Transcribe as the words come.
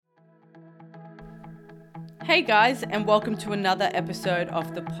Hey guys, and welcome to another episode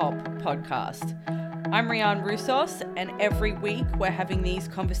of the Pop Podcast. I'm Rianne Roussos, and every week we're having these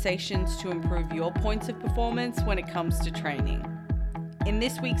conversations to improve your points of performance when it comes to training. In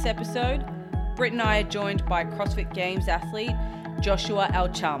this week's episode, Britt and I are joined by CrossFit Games athlete Joshua Al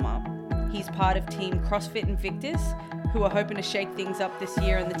Chamaa. He's part of team CrossFit Invictus, who are hoping to shake things up this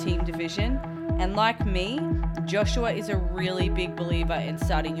year in the team division. And like me, Joshua is a really big believer in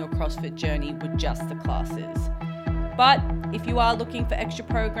starting your CrossFit journey with just the classes. But if you are looking for extra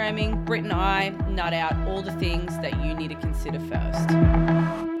programming, Britt and I nut out all the things that you need to consider first.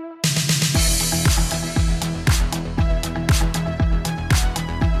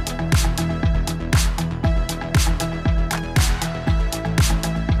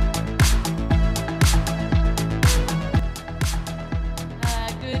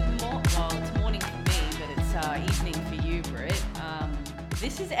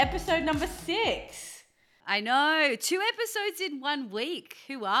 This is episode number 6. I know, 2 episodes in 1 week.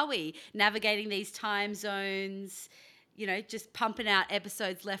 Who are we? Navigating these time zones, just pumping out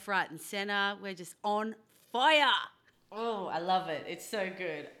episodes left, right, and center. We're just on fire. Oh, I love it. It's so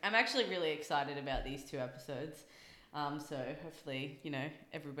good. I'm actually really excited about these 2 episodes. So hopefully,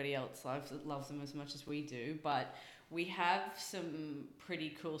 everybody else loves them as much as we do. But we have some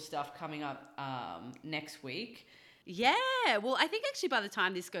pretty cool stuff coming up next week. Yeah, well, I think actually by the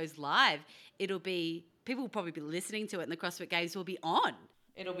time this goes live, people will probably be listening to it and the CrossFit Games will be on.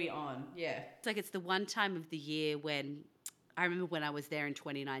 It'll be on, yeah. It's the one time of the year when, I remember when I was there in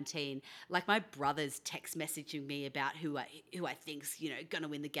 2019, like my brother's text messaging me about who I think's, going to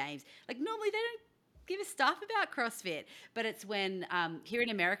win the games. Like normally they don't give a stuff about CrossFit, but it's when, here in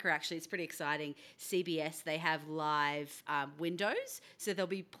America actually, it's pretty exciting, CBS, they have live windows, so they'll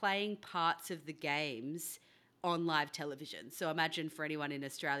be playing parts of the games on live television. So imagine for anyone in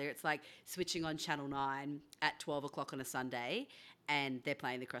Australia, it's like switching on Channel 9 at 12 o'clock on a Sunday and they're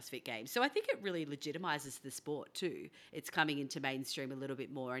playing the CrossFit Games. So I think it really legitimizes the sport too. It's coming into mainstream a little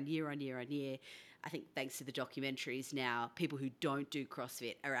bit more, and year on year on year, I think thanks to the documentaries now, people who don't do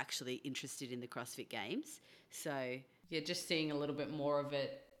CrossFit are actually interested in the CrossFit Games. So yeah, just seeing a little bit more of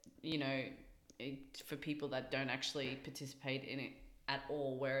it, for people that don't actually participate in it at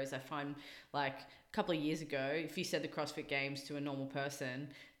all. Whereas I find like a couple of years ago, if you said the CrossFit Games to a normal person,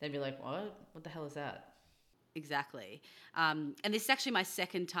 they'd be like, what the hell is that? Exactly. And this is actually my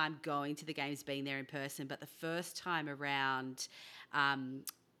second time going to the games, being there in person. But the first time around,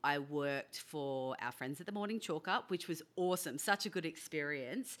 I worked for our friends at the Morning Chalk Up, which was awesome. Such a good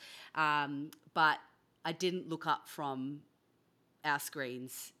experience. But I didn't look up from our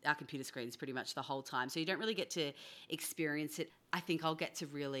computer screens pretty much the whole time. So you don't really get to experience it. I think I'll get to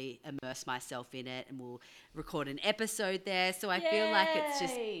really immerse myself in it, and we'll record an episode there. So I feel like it's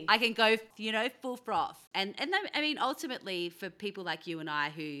just, I can go, full froth. And I mean, ultimately for people like you and I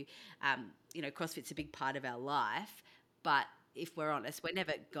who, CrossFit's a big part of our life, but if we're honest,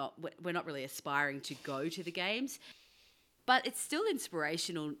 we're not really aspiring to go to the games, but it's still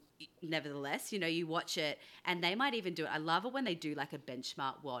inspirational nevertheless. You watch it and they might even do it. I love it when they do like a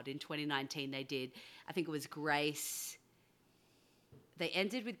benchmark WOD. In 2019 they did, I think it was Grace. They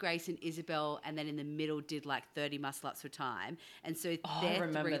ended with Grace and Isabel, and then in the middle did like 30 muscle ups for time. And so their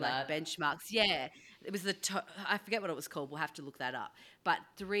 3 like benchmarks. Yeah, it was I forget what it was called. We'll have to look that up. But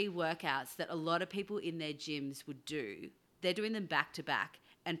 3 workouts that a lot of people in their gyms would do. They're doing them back to back,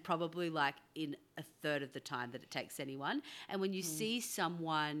 and probably like in a third of the time that it takes anyone. And when you see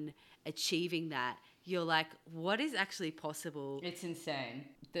someone achieving that, you're like, what is actually possible? It's insane.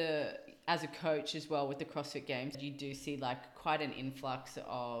 As a coach as well with the CrossFit Games, you do see like quite an influx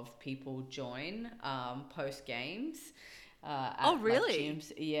of people join post games. Oh, really? Like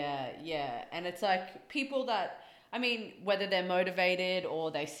gyms. Yeah. And it's like people that, I mean, whether they're motivated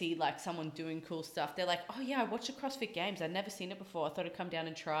or they see like someone doing cool stuff, they're like, oh yeah, I watched the CrossFit Games. I'd never seen it before. I thought I'd come down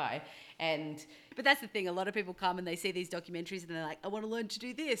and try. But that's the thing. A lot of people come and they see these documentaries and they're like, I want to learn to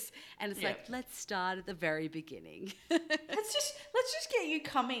do this. And it's like, let's start at the very beginning. let's just get you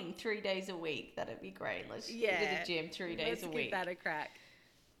coming 3 days a week. That'd be great. Let's get to the gym 3 days a week. Let's give that a crack.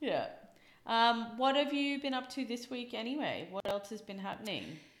 Yeah. What have you been up to this week anyway? What else has been happening?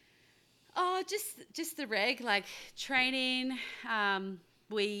 Oh, just the reg, like training.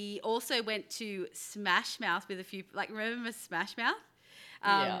 We also went to Smash Mouth with a few, like, remember Smash Mouth?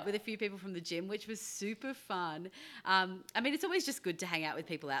 With a few people from the gym, which was super fun. I mean, it's always just good to hang out with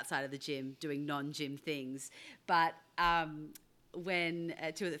people outside of the gym doing non-gym things. But when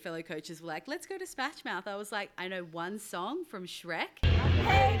 2 of the fellow coaches were like, let's go to Smash Mouth, I was like, I know one song from Shrek.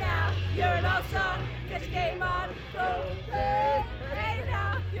 Hey now, you're an all-star, get your game on, go play. Hey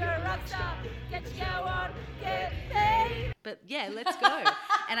now, you're a rock star, get your go on, but yeah, let's go.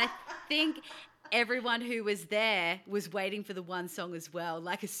 And I think everyone who was there was waiting for the one song as well.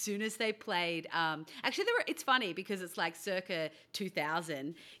 Like as soon as they played, actually it's funny because it's like circa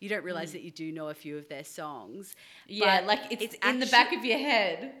 2000. You don't realize that you do know a few of their songs. Yeah, but like it's in the back of your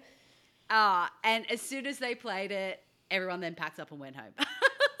head. And as soon as they played it, everyone then packed up and went home.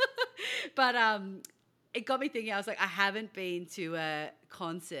 But it got me thinking. I was like, I haven't been to a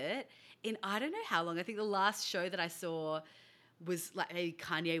concert in I don't know how long. I think the last show that I saw was like maybe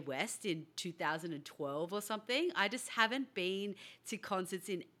Kanye West in 2012 or something. I just haven't been to concerts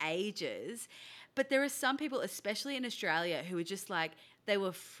in ages. But there are some people, especially in Australia, who are just like, they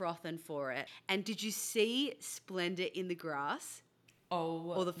were frothing for it. And did you see Splendor in the Grass?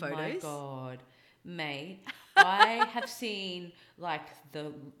 Oh, All the photos? my God. Mate, I have seen like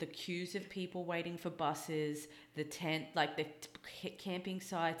the queues of people waiting for buses, the tent, like the camping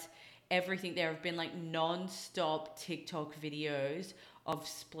sites, everything. There have been like non-stop TikTok videos of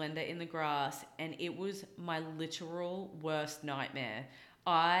Splendor in the Grass, and it was my literal worst nightmare.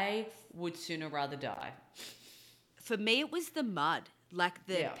 I would sooner rather die. For me, it was the mud, like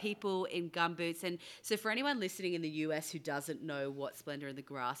the Yeah. people in gumboots. And so for anyone listening in the US who doesn't know what Splendor in the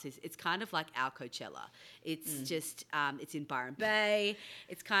Grass is, it's kind of like our Coachella. It's just, it's in Byron Bay.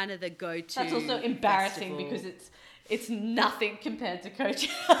 It's kind of the go-to That's also embarrassing festival. because it's nothing compared to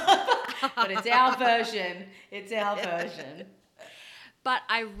Coachella. But it's our version. It's our version. But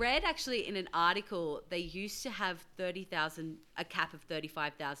I read actually in an article, they used to have a cap of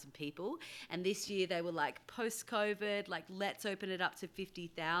 35,000 people. And this year they were like, post-COVID, like, let's open it up to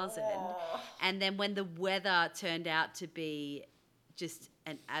 50,000. Oh. And then when the weather turned out to be just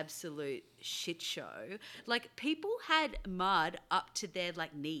an absolute shit show, like, people had mud up to their,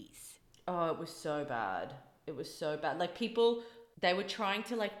 like, knees. Oh, it was so bad. It was so bad. Like people, they were trying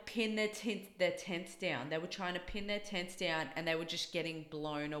to like pin their tents down. They were trying to pin their tents down and they were just getting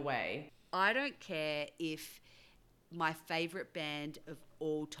blown away. I don't care if my favorite band of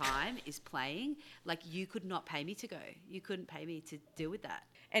all time is playing. Like, you could not pay me to go. You couldn't pay me to deal with that.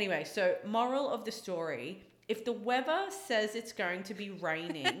 Anyway, so moral of the story, if the weather says it's going to be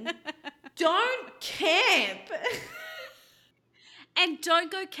raining, don't camp. And don't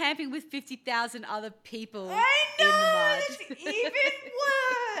go camping with 50,000 other people I in the know, mud. it's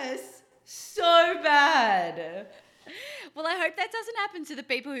even worse. So bad. Well, I hope that doesn't happen to the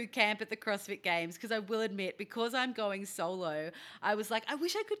people who camp at the CrossFit Games, because I will admit, because I'm going solo, I was like, I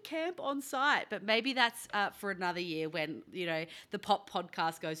wish I could camp on site. But maybe that's for another year when, you know, the Pop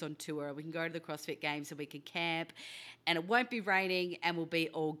podcast goes on tour. We can go to the CrossFit Games and we can camp and it won't be raining and we'll be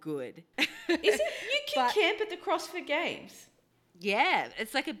all good. Is it? You can camp at the CrossFit Games. Yeah,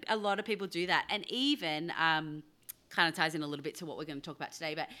 it's like a lot of people do that. And even kind of ties in a little bit to what we're going to talk about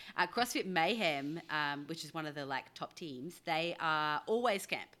today, but CrossFit Mayhem, which is one of the like top teams, they are always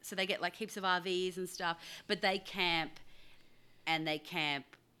camp. So they get like heaps of RVs and stuff, but they camp and they camp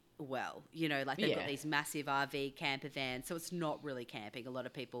well, you know, like they've got these massive RV camper vans. So it's not really camping. A lot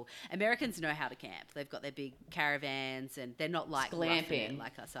of people, Americans know how to camp. They've got their big caravans and they're not like glamping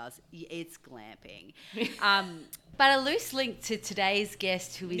like ourselves. It's glamping. But a loose link to today's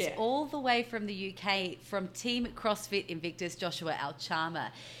guest, who is all the way from the UK, from Team CrossFit Invictus, Joshua Al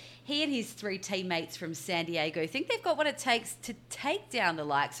Chamaa. He and his 3 teammates from San Diego think they've got what it takes to take down the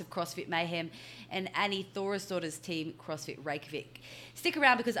likes of CrossFit Mayhem and Annie Thorisdottir's team, CrossFit Reykjavik. Stick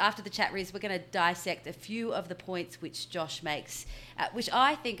around, because after the chat, Riz, we're going to dissect a few of the points which Josh makes, which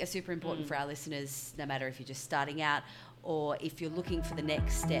I think are super important for our listeners, no matter if you're just starting out or if you're looking for the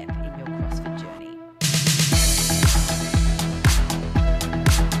next step in your CrossFit journey.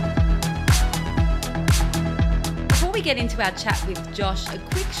 Before we get into our chat with Josh, a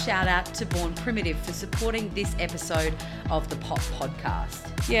quick shout out to Born Primitive for supporting this episode of the Pop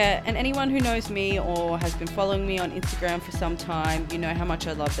Podcast. Yeah, and anyone who knows me or has been following me on Instagram for some time, you know how much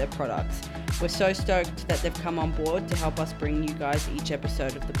I love their products. We're so stoked that they've come on board to help us bring you guys each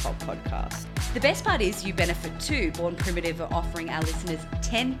episode of the Pop Podcast. The best part is you benefit too. Born Primitive are offering our listeners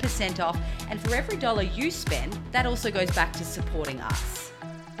 10% off, and for every dollar you spend, that also goes back to supporting us.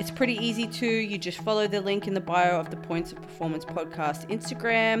 It's pretty easy too. You just follow the link in the bio of the Points of Performance podcast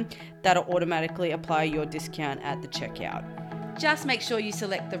Instagram. That'll automatically apply your discount at the checkout. Just make sure you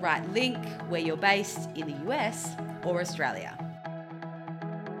select the right link where you're based in the US or Australia.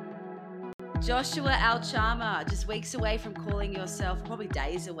 Joshua Al Chamaa, just weeks away from calling yourself, probably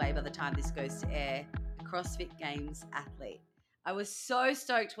days away by the time this goes to air, a CrossFit Games athlete. I was so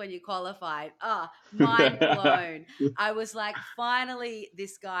stoked when you qualified. Mind blown. I was like, finally,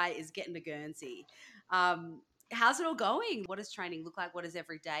 this guy is getting to Guernsey. How's it all going? What does training look like? What does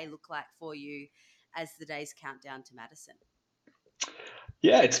every day look like for you as the days count down to Madison?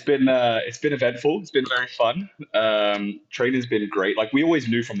 Yeah, it's been eventful. It's been very fun. Training's been great. Like we always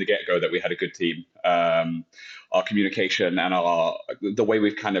knew from the get go that we had a good team. Our communication and our the way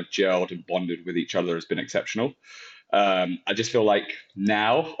we've kind of gelled and bonded with each other has been exceptional. I just feel like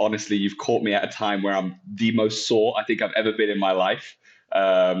now, honestly, you've caught me at a time where I'm the most sore I think I've ever been in my life.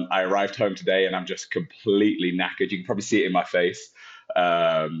 I arrived home today and I'm just completely knackered. You can probably see it in my face.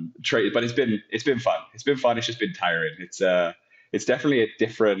 But it's been fun. It's been fun. It's just been tiring. It's definitely a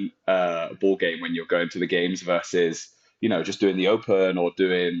different ball game when you're going to the games versus just doing the open or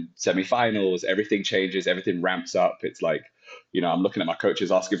doing semifinals. Everything changes. Everything ramps up. It's like I'm looking at my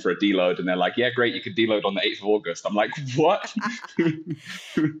coaches asking for a deload, and they're like, "Yeah, great, you can deload on the 8th of August." I'm like, "What?"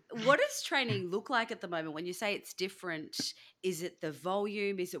 What does training look like at the moment? When you say it's different, is it the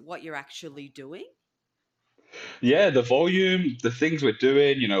volume? Is it what you're actually doing? Yeah, the volume, the things we're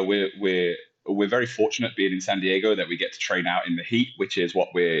doing, we're very fortunate being in San Diego that we get to train out in the heat, which is what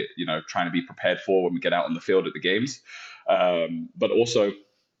we're trying to be prepared for when we get out on the field at the games. But also,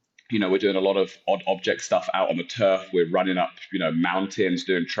 we're doing a lot of odd object stuff out on the turf. We're running up, mountains,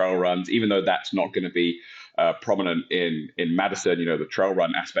 doing trail runs, even though that's not going to be prominent in Madison, the trail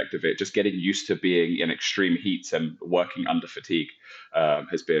run aspect of it. Just getting used to being in extreme heats and working under fatigue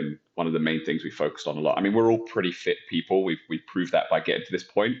has been one of the main things we focused on a lot. I mean, we're all pretty fit people. We've proved that by getting to this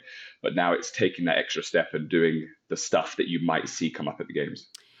point, but now it's taking that extra step and doing the stuff that you might see come up at the games.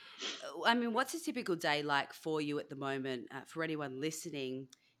 I mean, what's a typical day like for you at the moment? For anyone listening,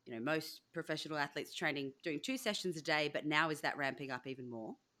 most professional athletes training doing 2 sessions a day, but now is that ramping up even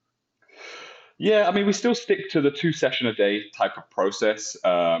more? Yeah, I mean, we still stick to the 2 session a day type of process.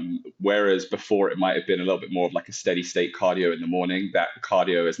 Whereas before it might have been a little bit more of like a steady state cardio in the morning. That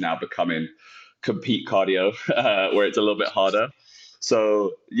cardio is now becoming compete cardio, where it's a little bit harder.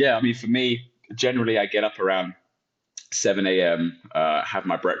 So yeah, I mean, for me, generally I get up around 7 a.m., have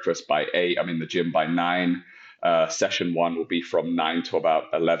my breakfast by 8. I'm in the gym by 9. Session one will be from 9 to about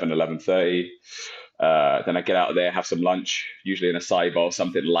 11, 11:30. Then I get out of there, have some lunch, usually an acai bowl,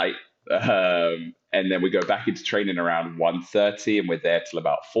 something light. And then we go back into training around 1:30 and we're there till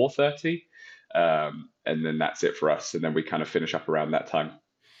about 4:30. And then that's it for us. And then we kind of finish up around that time.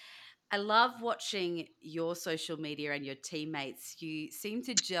 I love watching your social media and your teammates. You seem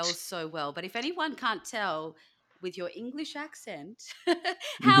to gel so well. But if anyone can't tell with your English accent,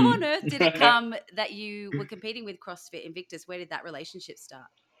 how on earth did it come that you were competing with CrossFit Invictus? Where did that relationship start?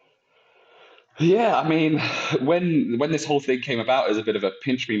 Yeah, I mean, when this whole thing came about as a bit of a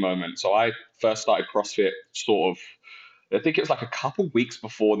pinch me moment. So I first started CrossFit sort of, I think it was like a couple weeks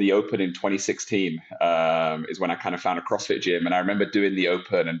before the Open in 2016, is when I kind of found a CrossFit gym. And I remember doing the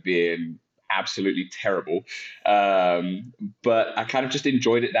Open and being absolutely terrible. Um, but I kind of just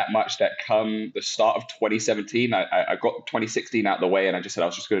enjoyed it that much that come the start of 2017, I got 2016 out of the way and I just said I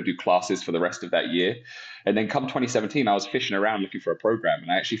was just going to do classes for the rest of that year. And then come 2017, I was fishing around looking for a program and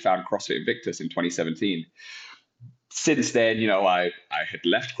I actually found CrossFit Invictus in 2017. Since then, I had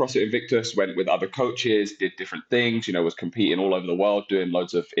left CrossFit Invictus, went with other coaches, did different things, was competing all over the world, doing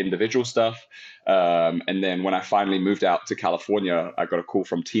loads of individual stuff. And then when I finally moved out to California, I got a call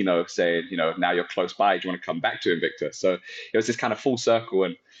from Tino saying, now you're close by. Do you want to come back to Invictus? So it was this kind of full circle.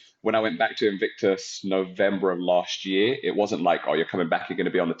 And when I went back to Invictus November of last year, it wasn't like, oh, you're coming back, you're going to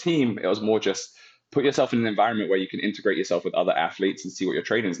be on the team. It was more just put yourself in an environment where you can integrate yourself with other athletes and see what your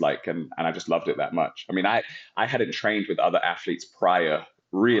training's like. And I just loved it that much. I mean, I hadn't trained with other athletes prior,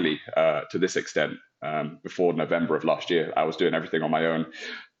 really, to this extent. Before November of last year, I was doing everything on my own.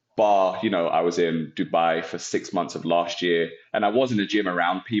 Bar, I was in Dubai for 6 months of last year, and I was in a gym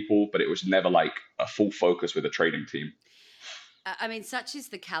around people, but it was never like a full focus with a training team. I mean, such is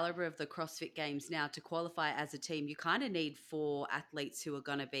the caliber of the CrossFit Games now. To qualify as a team, you kind of need 4 athletes who are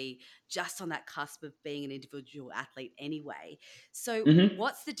going to be just on that cusp of being an individual athlete anyway. So, hmm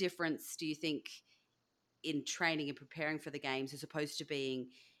what's the difference, do you think, in training and preparing for the games as opposed to being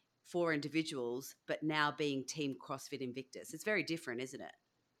 4 individuals, but now being Team CrossFit Invictus? It's very different, isn't it?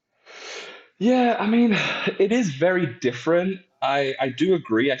 Yeah, I mean, it is very different. I do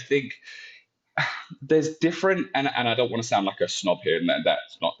agree. I think there's different, and I don't want to sound like a snob here, and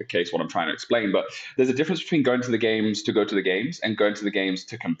that's not the case, what I'm trying to explain, but there's a difference between going to the games to go to the games and going to the games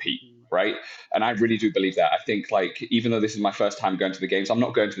to compete, Mm. right? And I really do believe that. I think, like, even though this is my first time going to the games, I'm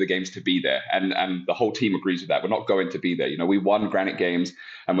not going to the games to be there. And the whole team agrees with that. We're not going to be there. We won Granite Games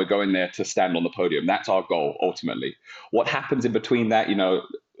and we're going there to stand on the podium. That's our goal, ultimately. What happens in between that,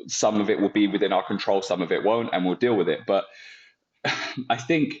 some of it will be within our control, some of it won't, and we'll deal with it. But I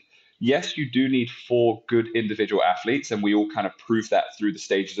think yes, you do need four good individual athletes, and we all kind of proved that through the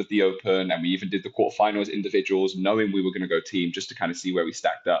stages of the Open, and we even did the quarterfinals individuals, knowing we were going to go team just to kind of see where we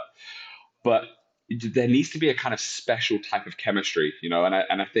stacked up. But there needs to be a kind of special type of chemistry, and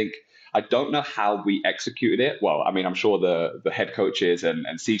I think I don't know how we executed it. Well, I mean, I'm sure the head coaches and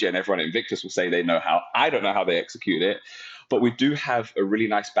CJ and everyone at Invictus will say they know how. I don't know how they execute it, but we do have a really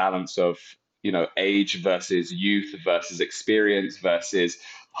nice balance of age versus youth versus experience versus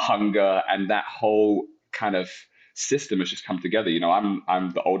hunger, and that whole kind of system has just come together.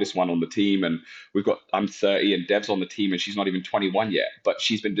 I'm the oldest one on the team, and I'm 30, and Dev's on the team, and she's not even 21 yet, but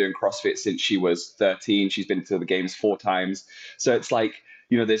she's been doing CrossFit since she was 13. She's been to the games 4 times. So it's like,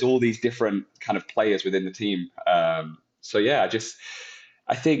 there's all these different kind of players within the team. So yeah,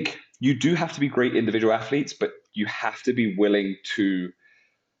 I think you do have to be great individual athletes, but you have to be willing to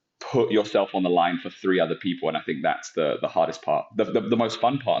put yourself on the line for 3 other people. And I think that's the hardest part, the most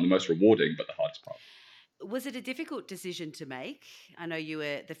fun part and the most rewarding, but the hardest part. Was it a difficult decision to make? I know you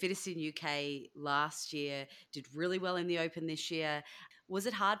were the fittest in UK last year, did really well in the Open this year. Was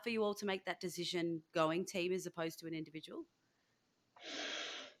it hard for you all to make that decision going team as opposed to an individual?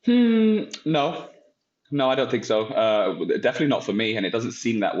 No, I don't think so. Definitely not for me, and it doesn't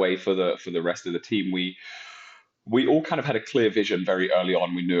seem that way for the rest of the team. We all kind of had a clear vision very early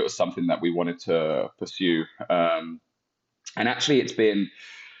on. We knew it was something that we wanted to pursue, and actually,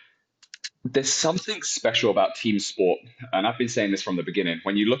 there's something special about team sport, and I've been saying this from the beginning.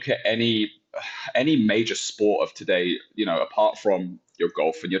 When you look at any major sport of today, apart from your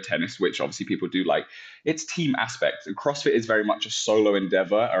golf and your tennis, which obviously people do like, it's team aspect. And CrossFit is very much a solo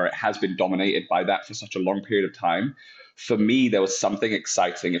endeavor, or it has been dominated by that for such a long period of time. For me, there was something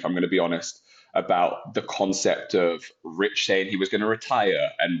exciting, if I'm going to be honest, about the concept of Rich saying he was going to retire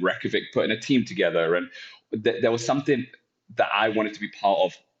and Reykjavik putting a team together. And there was something that I wanted to be part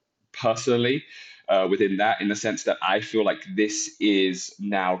of personally within that, in the sense that I feel like this is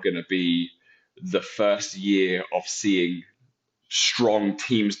now going to be the first year of seeing strong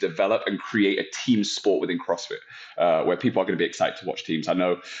teams develop and create a team sport within CrossFit, where people are going to be excited to watch teams. I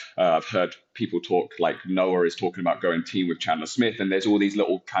know I've heard people talk, like Noah is talking about going team with Chandler Smith, and there's all these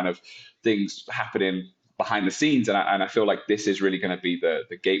little kind of things happening behind the scenes, and I feel like this is really going to be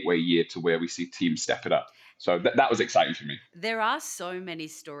the gateway year to where we see teams step it up. So that was exciting for me. There are so many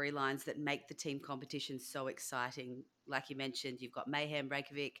storylines that make the team competition so exciting. Like you mentioned, you've got Mayhem,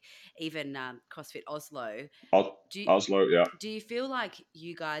 Reykjavik, even CrossFit Oslo. Oslo, yeah. Do you feel like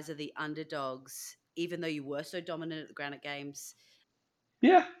you guys are the underdogs, even though you were so dominant at the Granite Games?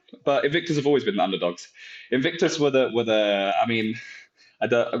 Yeah, but Invictus have always been the underdogs. Invictus were I mean,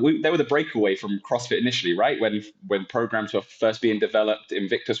 they were the breakaway from CrossFit initially, right? When programs were first being developed,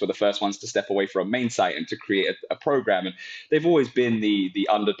 Invictus were the first ones to step away from a main site and to create a program. And they've always been the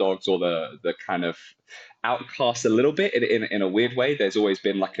underdogs, or the kind of outcasts a little bit in a weird way. There's always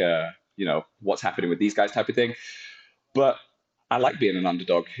been like what's happening with these guys type of thing. But I like being an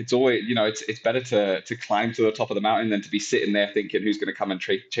underdog. It's always, it's better to climb to the top of the mountain than to be sitting there thinking who's going to come and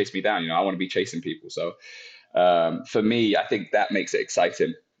chase me down. I want to be chasing people. So for me, I think that makes it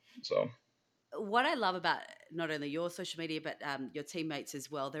exciting. So what I love about not only your social media, but your teammates as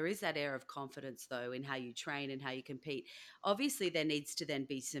well, there is that air of confidence, though, in how you train and how you compete. Obviously, there needs to then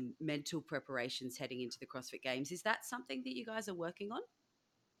be some mental preparations heading into the CrossFit Games. Is that something that you guys are working on?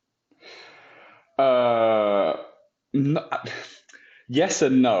 No, yes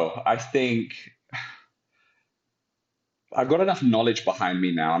and no. I think I've got enough knowledge behind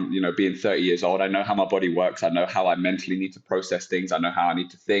me now. I'm, being 30 years old, I know how my body works. I know how I mentally need to process things. I know how I need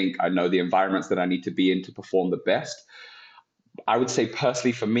to think. I know the environments that I need to be in to perform the best. I would say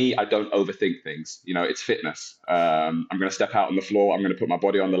personally for me, I don't overthink things. It's fitness. I'm going to step out on the floor. I'm going to put my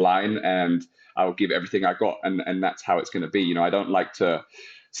body on the line, and I'll give everything I got. And that's how it's going to be. I don't like to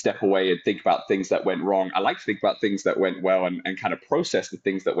step away and think about things that went wrong. I like to think about things that went well and kind of process the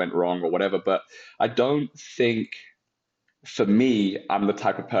things that went wrong or whatever. But I don't think, for me, I'm the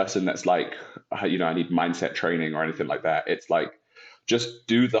type of person that's like, I need mindset training or anything like that. It's like, just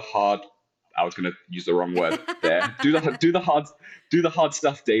do the hard. I was going to use the wrong word there. Do the hard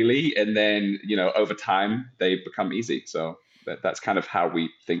stuff daily, and then over time they become easy. So that's kind of how we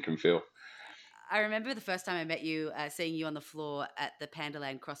think and feel. I remember the first time I met you, seeing you on the floor at the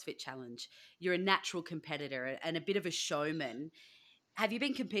Pandaland CrossFit Challenge. You're a natural competitor and a bit of a showman. Have you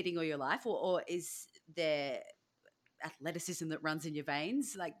been competing all your life, or is there athleticism that runs in your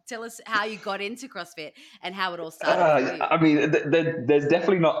veins? Like, tell us how you got into CrossFit and how it all started for you. I mean, there's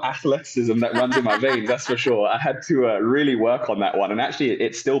definitely not athleticism that runs in my veins, that's for sure. I had to really work on that one. And actually,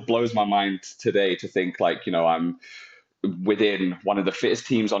 it still blows my mind today to think like, within one of the fittest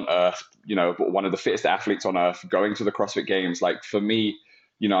teams on earth, one of the fittest athletes on earth, going to the CrossFit Games. Like for me,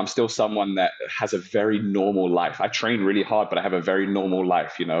 I'm still someone that has a very normal life. I train really hard, but I have a very normal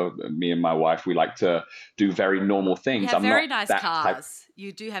life. Me and my wife, we like to do very normal You things. have I'm not very nice that type. cars.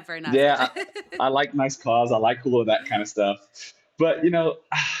 You do have very nice Yeah, cars. I like nice cars. I like all of that kind of stuff. But,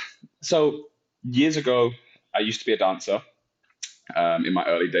 so years ago, I used to be a dancer in my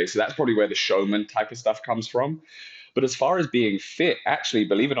early days. So that's probably where the showman type of stuff comes from. But as far as being fit, actually,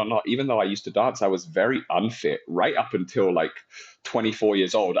 believe it or not, even though I used to dance, I was very unfit right up until like 24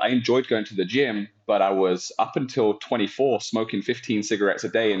 years old. I enjoyed going to the gym, but I was up until 24 smoking 15 cigarettes a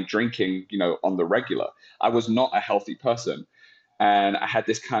day and drinking, on the regular. I was not a healthy person. And I had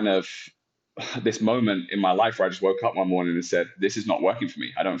this moment in my life where I just woke up one morning and said, this is not working for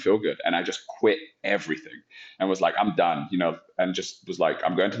me. I don't feel good. And I just quit everything and was like, I'm done, and just was like,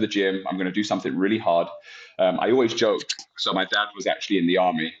 I'm going to the gym. I'm going to do something really hard. I always joke. So my dad was actually in the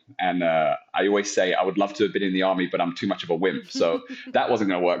army, and I always say I would love to have been in the army, but I'm too much of a wimp. So that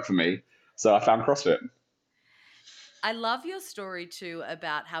wasn't going to work for me. So I found CrossFit. I love your story too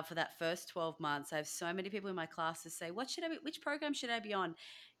about how for that first 12 months, I have so many people in my classes say, which program should I be on?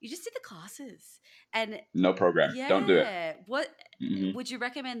 You just did the classes. And No program. Don't do it. what Mhm. would you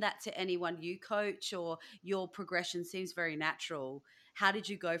recommend that to anyone you coach, or your progression seems very natural? How did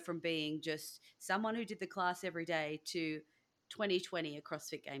you go from being just someone who did the class every day to 2020 a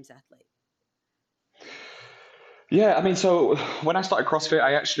CrossFit Games athlete? Yeah, I mean, so when I started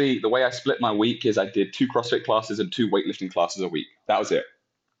CrossFit, the way I split my week is I did 2 CrossFit classes and 2 weightlifting classes a week. That was it.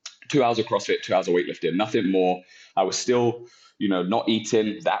 2 hours of CrossFit, 2 hours of weightlifting, nothing more. I was still, not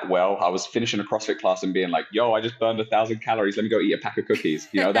eating that well. I was finishing a CrossFit class and being like, yo, I just burned 1,000 calories. Let me go eat a pack of cookies.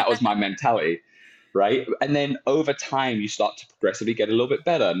 That was my mentality. Right. And then over time, you start to progressively get a little bit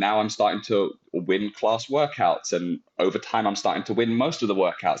better. Now I'm starting to win class workouts. And over time, I'm starting to win most of the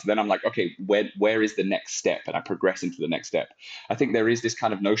workouts. Then I'm like, okay, where is the next step? And I progress into the next step. I think there is this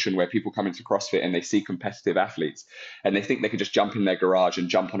kind of notion where people come into CrossFit and they see competitive athletes and they think they can just jump in their garage and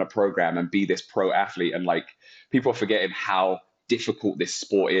jump on a program and be this pro athlete. And like people are forgetting how difficult this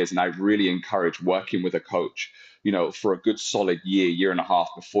sport is. And I really encourage working with a coach, for a good solid year and a half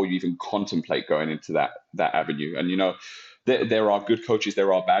before you even contemplate going into that avenue. And there are good coaches,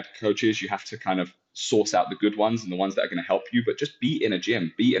 there are bad coaches. You have to kind of source out the good ones and the ones that are going to help you. But just be in a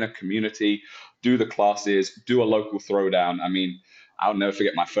gym, be in a community, do the classes, do a local throwdown. I mean, I'll never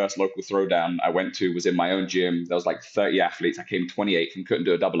forget my first local throwdown I went to was in my own gym. There was like 30 athletes. I came 28th and couldn't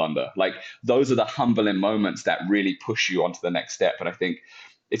do a double under. Like those are the humbling moments that really push you onto the next step. And I think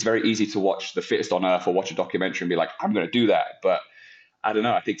it's very easy to watch the fittest on earth or watch a documentary and be like, I'm going to do that. But I don't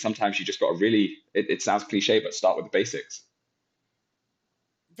know. I think sometimes you just got to really, it sounds cliche, but start with the basics.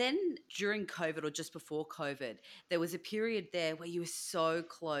 Then during COVID or just before COVID, there was a period there where you were so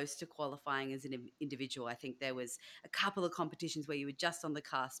close to qualifying as an individual. I think there was a couple of competitions where you were just on the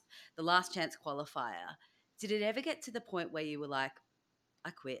cusp, the last chance qualifier. Did it ever get to the point where you were like, I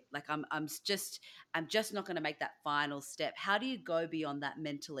quit. Like I'm just not going to make that final step. How do you go beyond that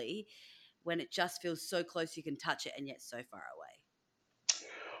mentally when it just feels so close you can touch it and yet so far away?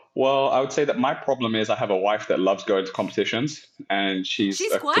 Well, I would say that my problem is I have a wife that loves going to competitions, and she's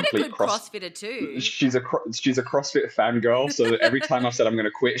She's a quite a complete good CrossFitter too. she's a CrossFit fangirl. So every time I've said I'm going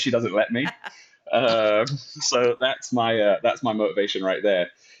to quit, she doesn't let me. So that's my motivation right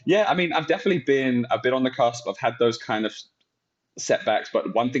there. Yeah, I mean, I've been on the cusp. I've had those kind of setbacks,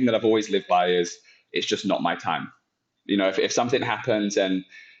 but one thing that I've always lived by is it's just not my time. If something happens and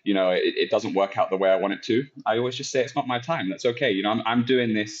it doesn't work out the way I want it to, I always just say it's not my time. That's okay. I'm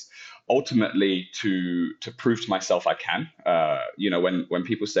doing this ultimately to prove to myself I can. When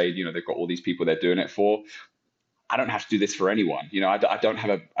people say they've got all these people they're doing it for, I don't have to do this for anyone. I don't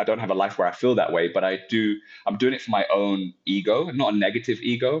have a life where I feel that way, but I do. I'm doing it for my own ego, not a negative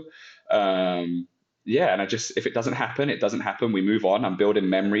ego. Yeah, and if it doesn't happen, it doesn't happen. We move on. I'm building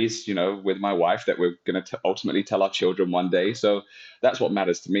memories, with my wife that we're going to ultimately tell our children one day. So that's what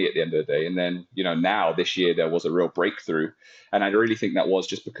matters to me at the end of the day. And then, now this year there was a real breakthrough, and I really think that was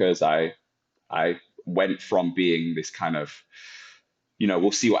just because I went from being this kind of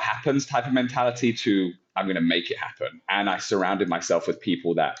we'll see what happens type of mentality to I'm going to make it happen. And I surrounded myself with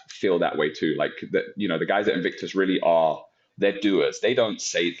people that feel that way too. Like that, the guys at Invictus really are, they're doers. They don't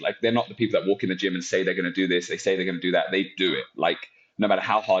say, like, they're not the people that walk in the gym and say they're going to do this. They say they're going to do that. They do it. Like, no matter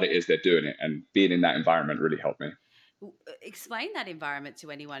how hard it is, they're doing it. And being in that environment really helped me. Explain that environment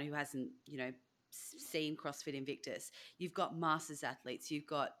to anyone who hasn't, seen CrossFit Invictus. You've got masters athletes, you've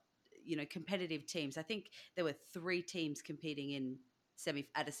got, competitive teams. I think there were 3 teams competing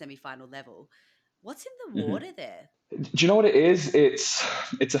at a semi-final level. What's in the Hmm. water there? Do you know what it is?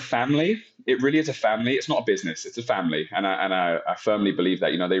 It's a family. It really is a family. It's not a business. It's a family, and I firmly believe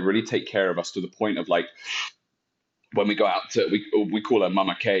that they really take care of us to the point of like when we go out to we call her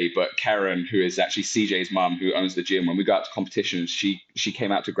Mama K, but Karen, who is actually CJ's mum, who owns the gym, when we go out to competitions, she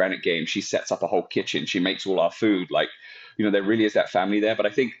came out to Granite Games. She sets up a whole kitchen. She makes all our food. Like, there really is that family there. But I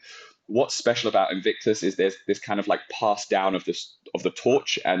think what's special about Invictus is there's this kind of like pass down of the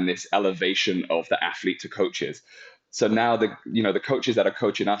torch and this elevation of the athlete to coaches. So now the coaches that are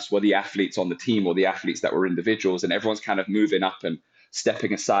coaching us were the athletes on the team or the athletes that were individuals, and everyone's kind of moving up and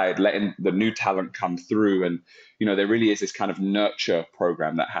stepping aside, letting the new talent come through. And there really is this kind of nurture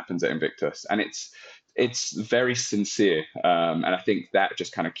program that happens at Invictus, and it's very sincere. And I think that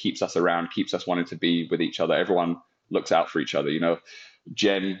just kind of keeps us around, keeps us wanting to be with each other. Everyone looks out for each other.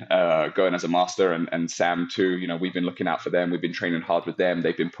 Jen going as a master, and Sam too. We've been looking out for them. We've been training hard with them.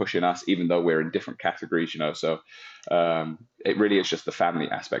 They've been pushing us, even though we're in different categories. So it really is just the family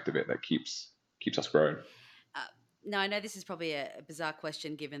aspect of it that keeps us growing. Now, I know this is probably a bizarre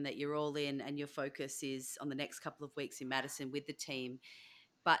question given that you're all in and your focus is on the next couple of weeks in Madison with the team.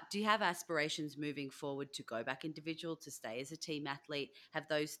 But do you have aspirations moving forward to go back individual, to stay as a team athlete? Have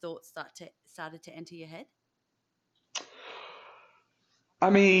those thoughts started to enter your head? I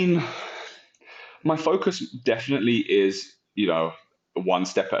mean, my focus definitely is, one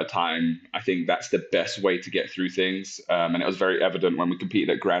step at a time. I think that's the best way to get through things. And it was very evident when we competed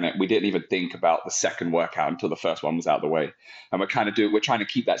at Granite. We didn't even think about the second workout until the first one was out of the way. And we're trying to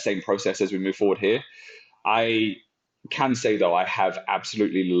keep that same process as we move forward here. I can say though, I have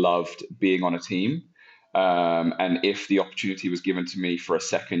absolutely loved being on a team. And if the opportunity was given to me for a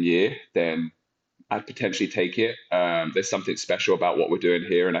second year, then I'd potentially take it. There's something special about what we're doing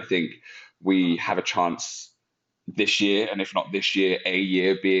here, and I think we have a chance this year, and if not this year, a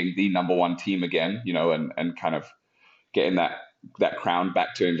year being the number one team again, and kind of getting that crown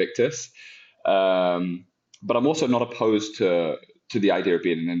back to Invictus. Um, but I'm also not opposed to the idea of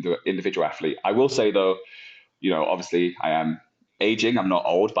being an individual athlete. I will say though, obviously I am aging. I'm not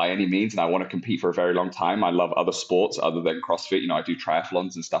old by any means, and I want to compete for a very long time. I love other sports other than CrossFit. I do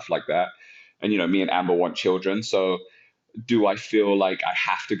triathlons and stuff like that. And me and Amber want children. So do I feel like I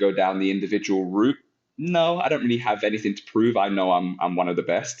have to go down the individual route? No, I don't really have anything to prove. I know I'm one of the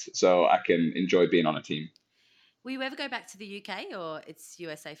best, so I can enjoy being on a team. Will you ever go back to the UK or it's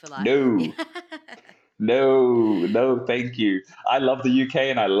USA for life? No, no, thank you. I love the UK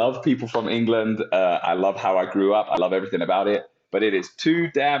and I love people from England. I love how I grew up. I love everything about it. But it is too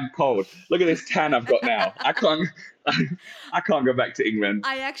damn cold. Look at this tan I've got now. I can't, I can't go back to England.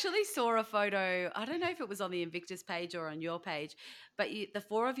 I actually saw a photo. I don't know if it was on the Invictus page or on your page, but the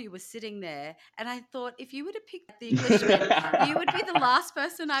four of you were sitting there, and I thought if you were to pick the Englishman, you would be the last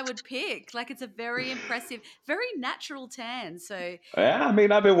person I would pick. Like, it's a very impressive, very natural tan. So, Yeah, I mean,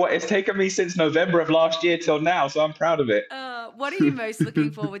 it's taken me since November of last year till now, so I'm proud of it. what are you most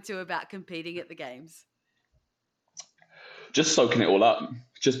looking forward to about competing at the games? Just soaking it all up,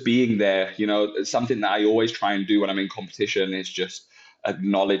 just being there. Something that I always try and do when I'm in competition is just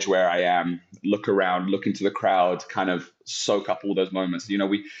acknowledge where I am, look around, look into the crowd, kind of soak up all those moments.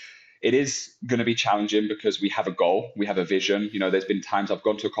 It is going to be challenging because we have a goal, we have a vision. There's been times I've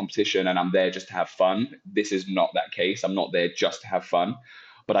gone to a competition and I'm there just to have fun. This is not that case. I'm not there just to have fun,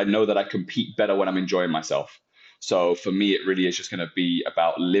 but I know that I compete better when I'm enjoying myself. So for me, it really is just going to be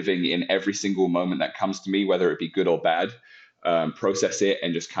about living in every single moment that comes to me, whether it be good or bad, process it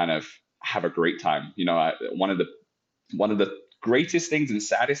and just kind of have a great time. One of the greatest things and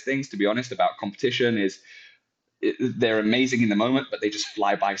saddest things, to be honest, about competition is they're amazing in the moment, but they just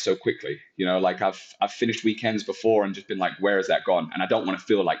fly by so quickly. Like I've finished weekends before and just been like, where has that gone? And I don't want to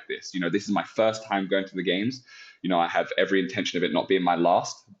feel like this. This is my first time going to the games. I have every intention of it not being my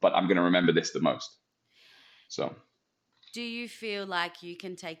last, but I'm going to remember this the most. So. Do you feel like you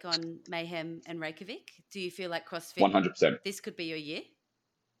can take on Mayhem and Reykjavik? Do you feel like CrossFit 100%. this could be your year?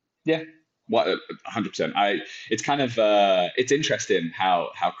 Yeah. 100%. It's kind of it's interesting how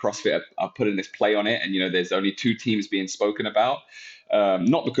CrossFit are putting this play on it, and there's only two teams being spoken about.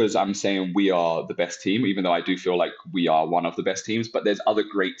 Not because I'm saying we are the best team, even though I do feel like we are one of the best teams, but there's other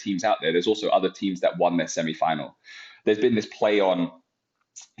great teams out there. There's also other teams that won their semi-final. There's been this play on,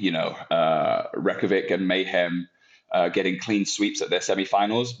 Reykjavik and Mayhem getting clean sweeps at their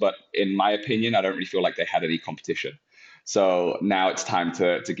semi-finals, but in my opinion, I don't really feel like they had any competition. So now it's time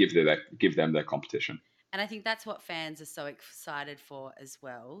to give them their competition. And I think that's what fans are so excited for as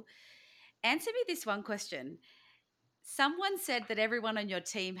well. Answer me this one question. Someone said that everyone on your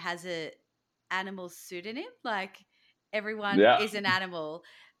team has a animal pseudonym, like everyone Yeah. is an animal.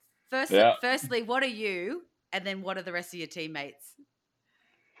 Yeah. Firstly, what are you? And then what are the rest of your teammates?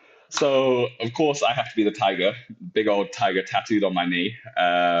 So of course I have to be the tiger, big old tiger tattooed on my knee.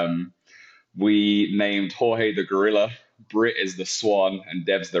 We named Jorge the gorilla, Britt is the swan, and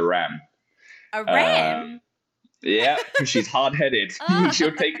Dev's the ram. A ram? Um, yeah, because she's hard-headed. Oh.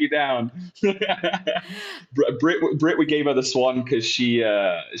 She'll take you down. Britt, we gave her the swan because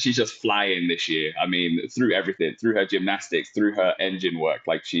she's just flying this year. I mean, through everything, through her gymnastics, through her engine work,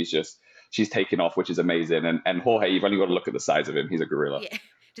 like she's taken off, which is amazing. And Jorge, you've only got to look at the size of him. He's a gorilla. Yeah.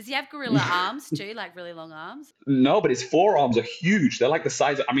 Does he have gorilla arms too, like really long arms? No, but his forearms are huge. They're like the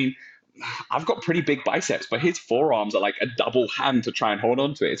size I mean, I've got pretty big biceps, but his forearms are like a double hand to try and hold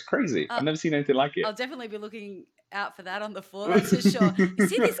on to it. It's crazy. I've never seen anything like it. I'll definitely be looking out for that on the floor, that's for sure. You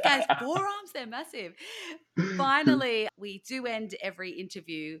see these guys' forearms? They're massive. Finally, we do end every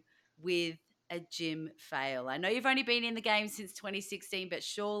interview with a gym fail. I know you've only been in the game since 2016, but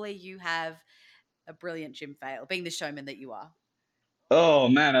surely you have a brilliant gym fail, being the showman that you are. Oh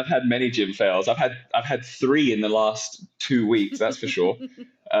man, I've had many gym fails. I've had 3 in the last 2 weeks, that's for sure.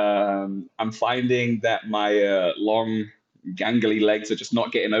 I'm finding that my long, gangly legs are just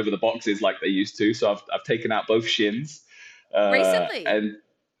not getting over the boxes like they used to. So I've taken out both shins. Recently? And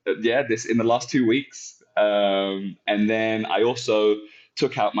yeah, this in the last 2 weeks. And then I also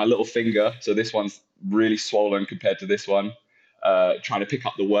took out my little finger. So this one's really swollen compared to this one. Trying to pick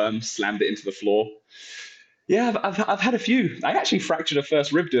up the worm, slammed it into the floor. Yeah, I've had a few. I actually fractured a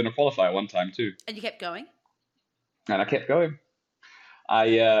first rib doing a qualifier one time too, And you kept going? and I kept going.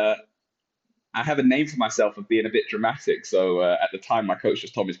 I have a name for myself of being a bit dramatic. So at the time, my coach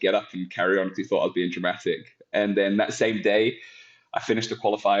just told me to get up and carry on because he thought I was being dramatic. And then that same day, I finished the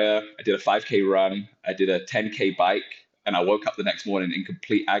qualifier. I did a 5K run. I did a 10K bike, and I woke up the next morning in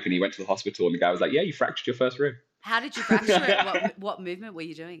complete agony. Went to the hospital, and the guy was like, "Yeah, you fractured your first rib." How did you fracture it? What movement were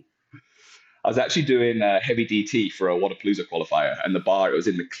you doing? I was actually doing heavy DT for a Wadapalooza qualifier, and the bar, it was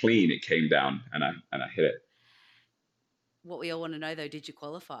in the clean, it came down, and I hit it. What we all want to know though, did you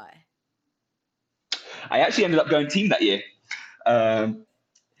qualify? I actually ended up going team that year.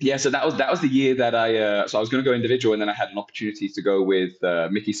 Yeah, so that was the year that I was going to go individual, and then I had an opportunity to go with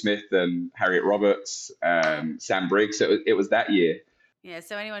Mickey Smith and Harriet Roberts and Sam Briggs. So it was that year. Yeah,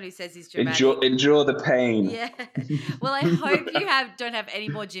 so anyone who says he's dramatic, Endure the pain. yeah. Well, I hope you don't have any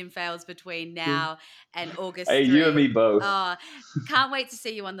more gym fails between now and August. Hey, 3. you and me both. Can't wait to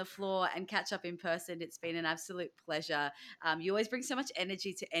see you on the floor and catch up in person. It's been an absolute pleasure. You always bring so much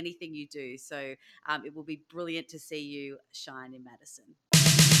energy to anything you do. So it will be brilliant to see you shine in Madison.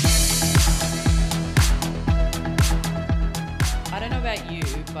 I don't know about you,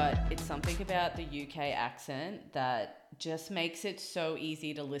 but it's something about the UK accent that just makes it so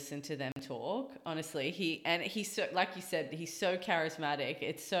easy to listen to them talk. Honestly, he's so, like you said, he's so charismatic.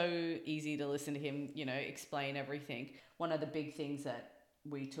 It's so easy to listen to him, explain everything. One of the big things that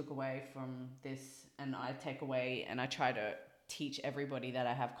we took away from this, and I take away, and I try to teach everybody that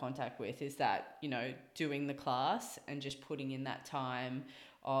I have contact with, is that, doing the class and just putting in that time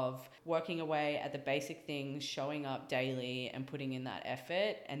of working away at the basic things, showing up daily and putting in that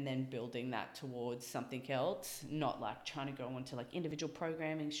effort, and then building that towards something else, not like trying to go into like individual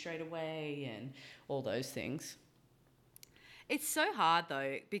programming straight away and all those things. It's so hard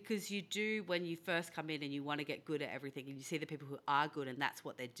though, because you do, when you first come in and you want to get good at everything, and you see the people who are good and that's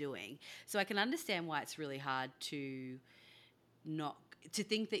what they're doing. So I can understand why it's really hard to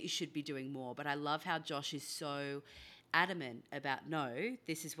think that you should be doing more. But I love how Josh is so adamant about, no,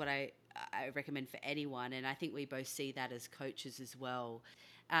 this is what I recommend for anyone. And I think we both see that as coaches as well.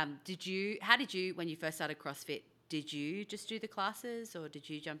 How did you, when you first started CrossFit, did you just do the classes, or did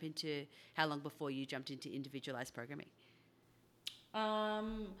you how long before you jumped into individualized programming?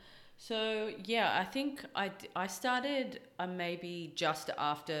 So yeah, I think I started maybe just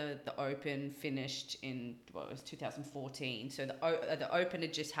after the Open finished in 2014. So the Open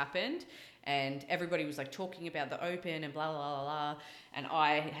had just happened, and everybody was like talking about the Open and blah blah blah blah, and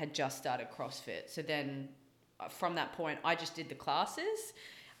I had just started CrossFit. So then from that point, I just did the classes,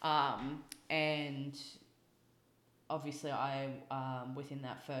 and obviously I within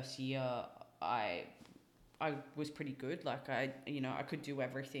that first year I was pretty good. Like I could do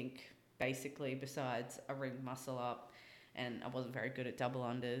everything basically besides a ring muscle up, and I wasn't very good at double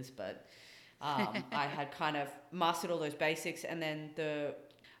unders, but I had kind of mastered all those basics. And then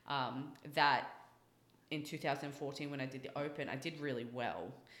that in 2014 when I did the Open, I did really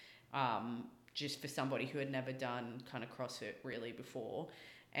well, just for somebody who had never done kind of CrossFit really before.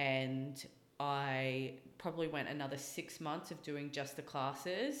 And I probably went another 6 months of doing just the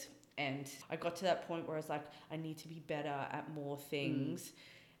classes. And I got to that point where I was like, I need to be better at more things.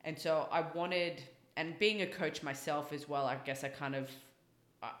 And so I wanted, and being a coach myself as well, I guess I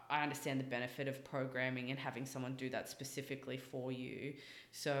understand the benefit of programming and having someone do that specifically for you.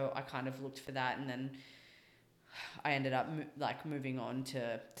 So I kind of looked for that, and then I ended up moving on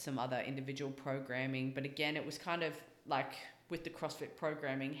to some other individual programming. But again, it was kind of like with the CrossFit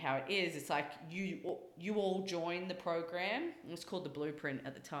programming, how it is, it's like you all join the program. It was called the Blueprint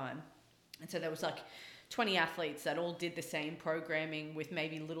at the time. And so there was like 20 athletes that all did the same programming with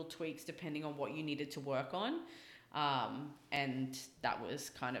maybe little tweaks depending on what you needed to work on. And that was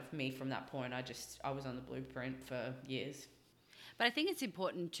kind of me from that point. I was on the Blueprint for years. But I think it's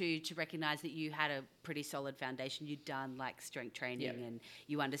important to recognize that you had a pretty solid foundation. You'd done like strength training, and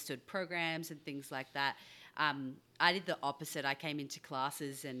you understood programs and things like that. I did the opposite. I came into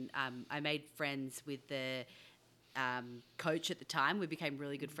classes and I made friends with the coach at the time. We became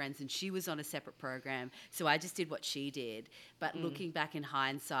really good friends, and she was on a separate program, so I just did what she did. But looking back in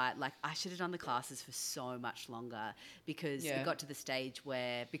hindsight, like, I should have done the classes for so much longer, because it got to the stage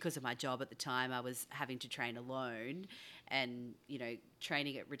where, because of my job at the time, I was having to train alone and, you know,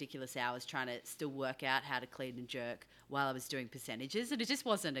 training at ridiculous hours, trying to still work out how to clean and jerk while I was doing percentages, and it just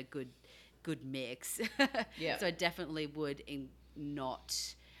wasn't a good mix. So I definitely would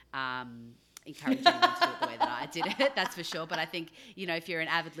not encourage anyone to do it the way that I did it, that's for sure. But I think, you know, if you're an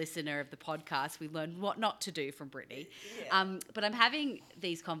avid listener of the podcast, we learned what not to do from Brittany. But I'm having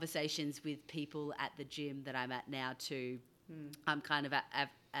these conversations with people at the gym that I'm at now too. I'm kind of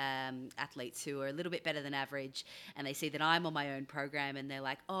athletes who are a little bit better than average, and they see that I'm on my own program, and they're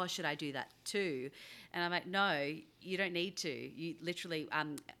like, oh, should I do that too? And I'm like, no, you don't need to. You literally,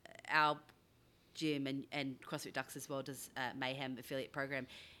 our gym and CrossFit Ducks as well does Mayhem affiliate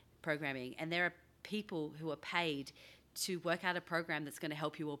programming, and there are people who are paid to work out a program that's going to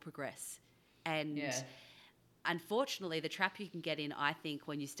help you all progress. And unfortunately, the trap you can get in, I think,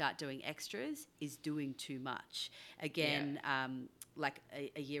 when you start doing extras is doing too much. Again, like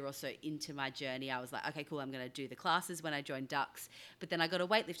a year or so into my journey, I was like, okay, cool, I'm going to do the classes when I joined Ducks, but then I got a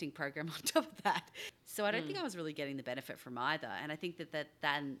weightlifting program on top of that. So I don't think I was really getting the benefit from either. And I think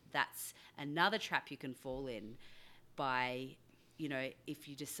then that's another trap you can fall in by, you know, if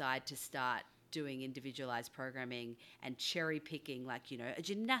you decide to start doing individualized programming and cherry picking, like, you know, a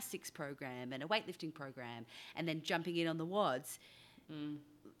gymnastics program and a weightlifting program, and then jumping in on the WODs,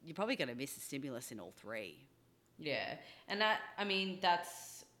 you're probably going to miss the stimulus in all three. Yeah. And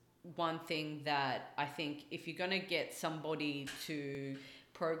that's one thing that I think, if you're going to get somebody to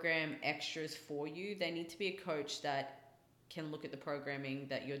program extras for you, they need to be a coach that can look at the programming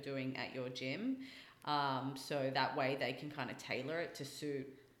that you're doing at your gym. So that way they can kind of tailor it to suit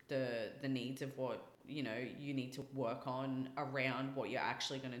the needs of what, you know, you need to work on around what you're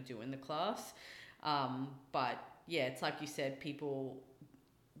actually going to do in the class. But yeah, it's like you said, people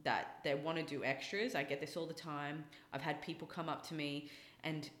that they want to do extras. I get this all the time. I've had people come up to me,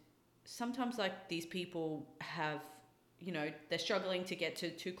 and sometimes, like, these people have, you know, they're struggling to get to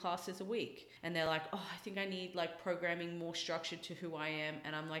 2 classes a week, and they're like, oh, I think I need like programming more structured to who I am.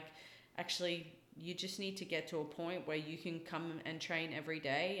 And I'm like, actually, you just need to get to a point where you can come and train every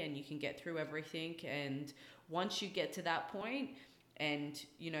day and you can get through everything. And once you get to that point, and,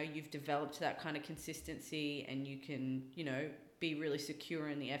 you know, you've developed that kind of consistency, and you can, you know, be really secure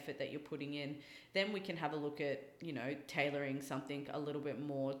in the effort that you're putting in, then we can have a look at, you know, tailoring something a little bit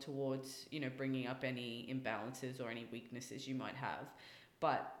more towards, you know, bringing up any imbalances or any weaknesses you might have.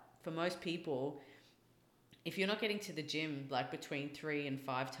 But for most people, if you're not getting to the gym like between 3 and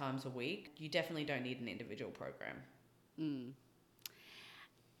 5 times a week, you definitely don't need an individual program.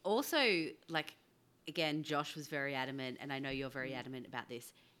 Also, like, again, Josh was very adamant, and I know you're very adamant about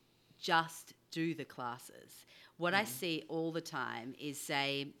this, just do the classes. What I see all the time is,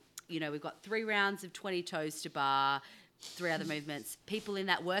 say, you know, we've got 3 rounds of 20 toes to bar, 3 other movements. People in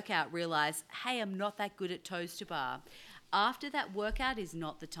that workout realize, hey, I'm not that good at toes to bar. After that workout is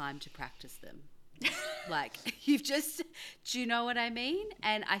not the time to practice them. Like, do you know what I mean?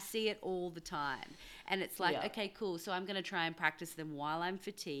 And I see it all the time. And it's like, okay, cool. So I'm going to try and practice them while I'm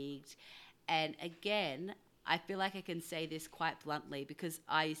fatigued. And again, I feel like I can say this quite bluntly, because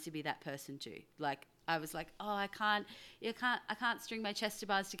I used to be that person too. Like, I was like, oh, I can't string my chest to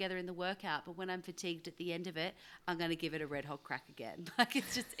bars together in the workout, but when I'm fatigued at the end of it, I'm going to give it a red hot crack again. Like,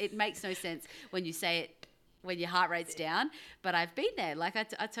 it makes no sense when you say it, when your heart rate's down, but I've been there. Like, I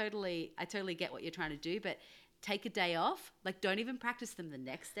totally get what you're trying to do, but take a day off. Like, don't even practice them the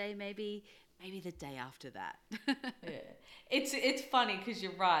next day, maybe maybe the day after that. Yeah. It's funny because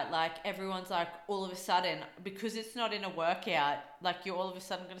you're right. Like everyone's like all of a sudden, because it's not in a workout, like you're all of a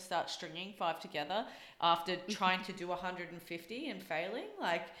sudden going to start stringing 5 together after trying to do 150 and failing.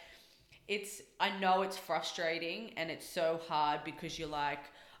 Like I know it's frustrating and it's so hard because you're like,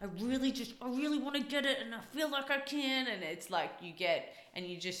 I really want to get it and I feel like I can. And it's like you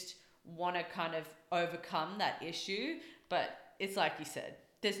just want to kind of overcome that issue. But it's like you said,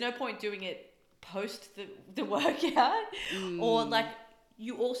 there's no point doing it post the workout. Or like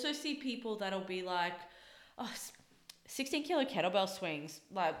you also see people that'll be like, oh, 16 kilo kettlebell swings,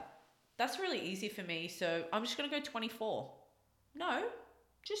 like that's really easy for me, so I'm just gonna go 24. No,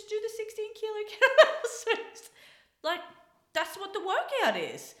 just do the 16 kilo kettlebell swings. Like that's what the workout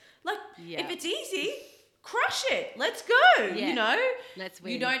is. Like if it's easy, crush it. Let's go. Yeah. You know, Let's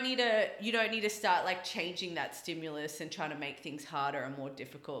win. You don't need to start like changing that stimulus and trying to make things harder and more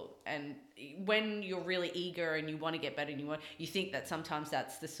difficult. And when you're really eager and you want to get better and you think that sometimes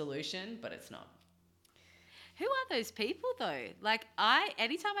that's the solution, but it's not. Who are those people though? Like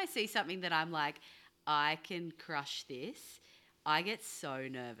anytime I see something that I'm like, I can crush this, I get so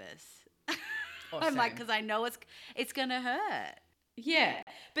nervous. I'm like, because I know it's gonna hurt. Yeah,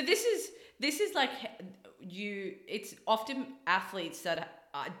 but this is like it's often athletes that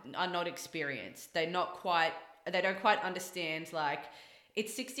are not experienced. They don't quite understand, like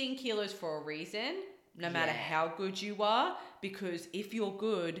it's 16 kilos for a reason, no matter how good you are, because if you're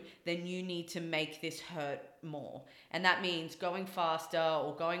good, then you need to make this hurt more. And that means going faster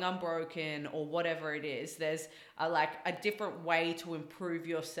or going unbroken or whatever it is. There's a different way to improve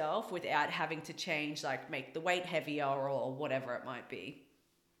yourself without having to change, like make the weight heavier or whatever it might be.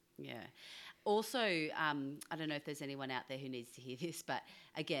 Yeah. Also, I don't know if there's anyone out there who needs to hear this, but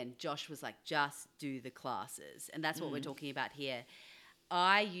again, Josh was like, just do the classes. And that's what we're talking about here.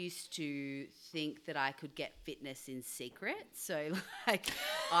 I used to think that I could get fitness in secret. So like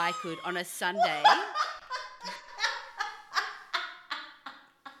I could on a Sunday.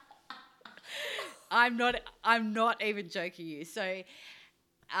 I'm not even joking you. So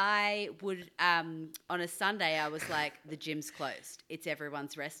I would, on a Sunday, I was like, the gym's closed. It's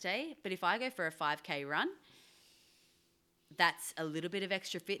everyone's rest day. But if I go for a 5K run, that's a little bit of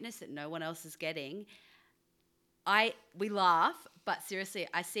extra fitness that no one else is getting. We laugh, but seriously,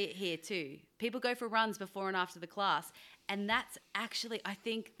 I see it here too. People go for runs before and after the class. And that's actually, I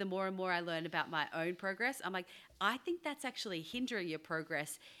think the more and more I learn about my own progress, I'm like, I think that's actually hindering your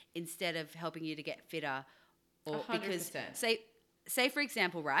progress instead of helping you to get fitter. Or 100%. Because say for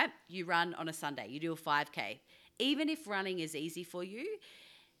example, right, you run on a Sunday, you do a 5K. Even if running is easy for you,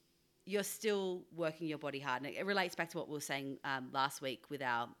 you're still working your body hard. And it relates back to what we were saying last week with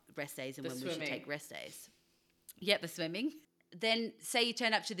our rest days and when we should take rest days. Yep, the swimming. Then say you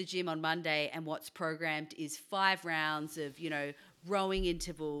turn up to the gym on Monday and what's programmed is 5 rounds of, rowing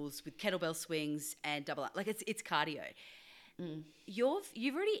intervals with kettlebell swings and double up. Like it's cardio.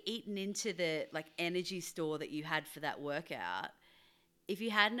 You've already eaten into the energy store that you had for that workout. If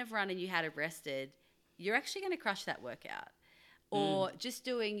you hadn't have run and you had have rested, you're actually going to crush that workout. Or just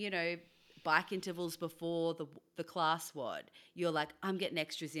doing, bike intervals before the class WOD. You're like, I'm getting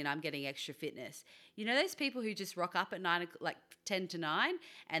extras in, I'm getting extra fitness. You know those people who just rock up at 10 to 9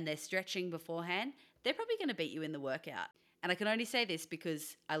 and they're stretching beforehand? They're probably going to beat you in the workout. And I can only say this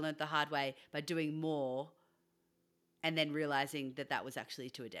because I learned the hard way by doing more and then realizing that was actually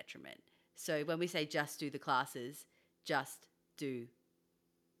to a detriment. So when we say just do the classes, just do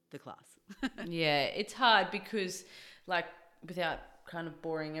the class. Yeah, it's hard because without kind of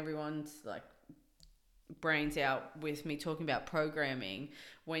boring everyone's brains out with me talking about programming,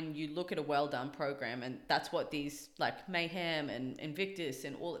 when you look at a well done program, and that's what these Mayhem and Invictus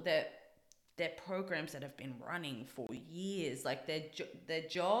and all they're programs that have been running for years. Their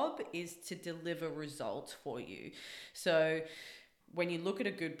job is to deliver results for you. So when you look at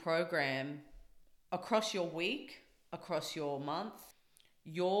a good program across your week, across your month,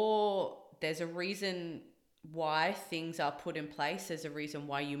 there's a reason why things are put in place. There's a reason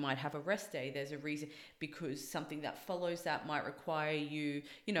why you might have a rest day. There's a reason because something that follows that might require you,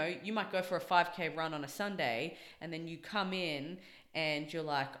 you might go for a 5K run on a Sunday and then you come in and you're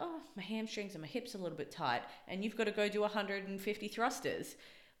like, oh, my hamstrings and my hips are a little bit tight, and you've got to go do 150 thrusters.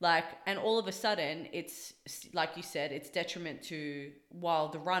 And all of a sudden it's, like you said, it's detriment to, while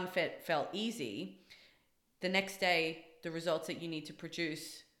the run felt easy, the next day, the results that you need to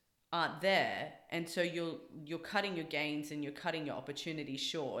produce aren't there, and so you're cutting your gains and you're cutting your opportunities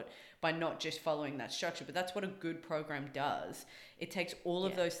short by not just following that structure. But that's what a good program does. It takes all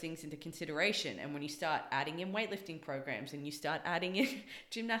of those things into consideration, and when you start adding in weightlifting programs and you start adding in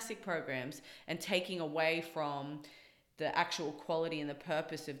gymnastic programs and taking away from the actual quality and the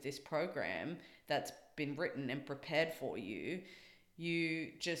purpose of this program that's been written and prepared for you,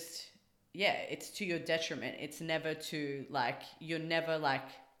 you just, it's to your detriment. It's never to like, you're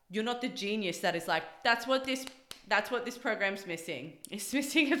not the genius that is like, that's what this program's missing. It's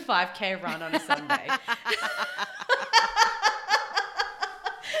missing a 5K run on a Sunday.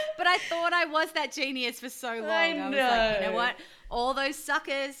 But I thought I was that genius for so long. I was like, you know what? All those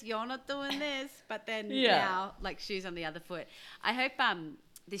suckers, you're not doing this. But then now, like, shoes on the other foot. I hope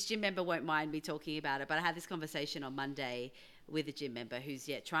this gym member won't mind me talking about it, but I had this conversation on Monday with a gym member who's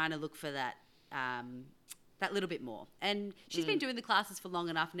trying to look for that little bit more. And she's been doing the classes for long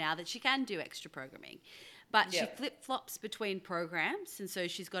enough now that she can do extra programming. But she flip-flops between programs, and so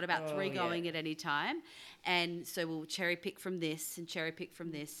she's got about 3 going at any time. And so we'll cherry-pick from this and cherry-pick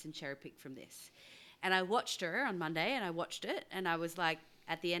from this and cherry-pick from this. And I watched her on Monday, and I watched it, and I was like,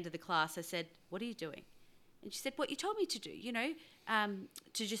 at the end of the class, I said, what are you doing? And she said, what you told me to do, to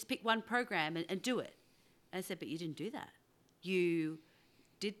just pick one program and do it. And I said, but you didn't do that. You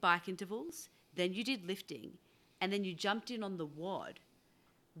did bike intervals, then you did lifting, and then you jumped in on the WOD,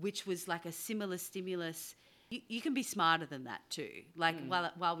 which was like a similar stimulus. You can be smarter than that too. Like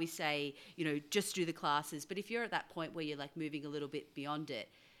while we say, just do the classes, but if you're at that point where you're like moving a little bit beyond it,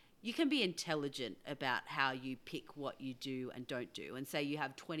 you can be intelligent about how you pick what you do and don't do. And say you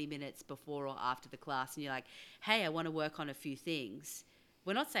have 20 minutes before or after the class and you're like, hey, I want to work on a few things.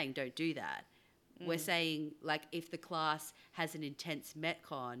 We're not saying don't do that. We're saying, like, if the class has an intense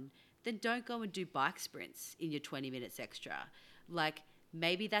Metcon, then don't go and do bike sprints in your 20 minutes extra. Like,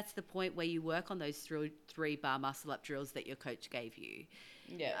 maybe that's the point where you work on those 3 bar muscle up drills that your coach gave you.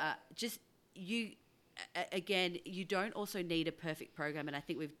 Yeah. Again, you don't also need a perfect program. And I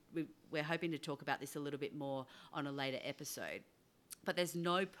think we're hoping to talk about this a little bit more on a later episode. But there's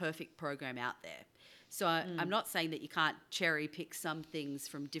no perfect program out there. So I'm not saying that you can't cherry pick some things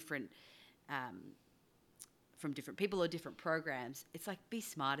from different people or different programs. It's like, be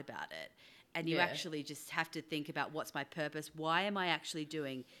smart about it. And you actually just have to think about, what's my purpose? Why am I actually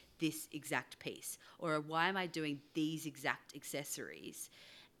doing this exact piece? Or why am I doing these exact accessories?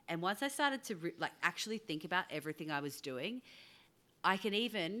 And once I started to actually think about everything I was doing, I can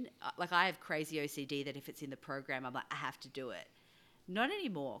even, I have crazy OCD that if it's in the program, I'm like, I have to do it. Not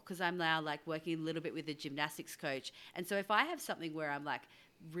anymore, because I'm now working a little bit with a gymnastics coach. And so if I have something where I'm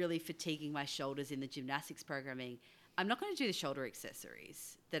really fatiguing my shoulders in the gymnastics programming, I'm not going to do the shoulder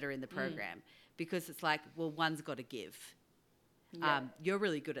accessories that are in the program because it's like, well, one's got to give. Yeah. You're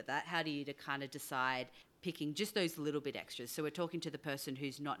really good at that. How do you to kind of decide picking just those little bit extras? So we're talking to the person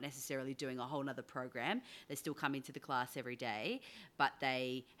who's not necessarily doing a whole nother program. They're still coming to the class every day, but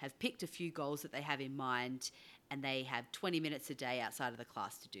they have picked a few goals that they have in mind, and they have 20 minutes a day outside of the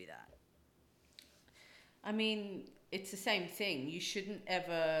class to do that. I mean, it's the same thing. You shouldn't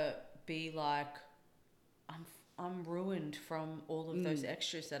ever be like, I'm ruined from all of those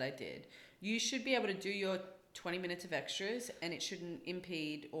extras that I did. You should be able to do your 20 minutes of extras, and it shouldn't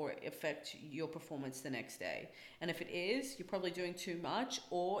impede or affect your performance the next day. And if it is, you're probably doing too much,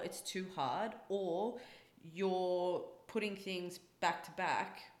 or it's too hard, or you're putting things back to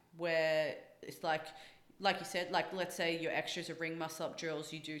back where it's like you said, let's say your extras are ring muscle up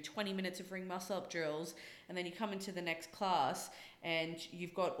drills, you do 20 minutes of ring muscle up drills, and then you come into the next class and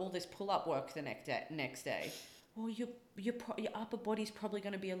you've got all this pull-up work the next day. Well, your upper body's probably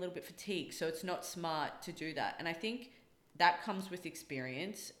going to be a little bit fatigued, so it's not smart to do that. And I think that comes with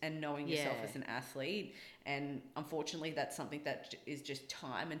experience and knowing yourself as an athlete. And unfortunately, that's something that is just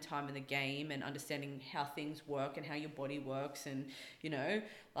time in the game, and understanding how things work and how your body works. And,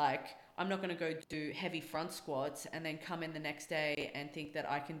 I'm not going to go do heavy front squats and then come in the next day and think that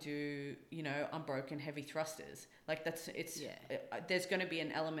I can do, unbroken heavy thrusters. There's going to be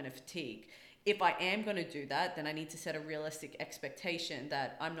an element of fatigue. If I am going to do that, then I need to set a realistic expectation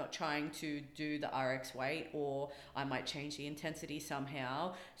that I'm not trying to do the RX weight, or I might change the intensity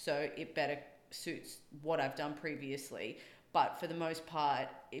somehow so it better suits what I've done previously. But for the most part,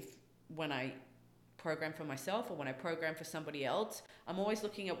 when I program for myself or when I program for somebody else, I'm always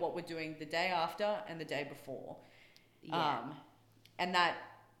looking at what we're doing the day after and the day before. Yeah. And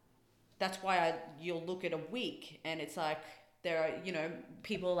that's why you'll look at a week and it's like, there are,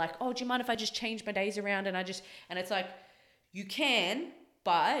 people are like, oh, do you mind if I just change my days around? And it's like, you can,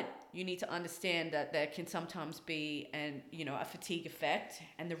 But you need to understand that there can sometimes be a fatigue effect.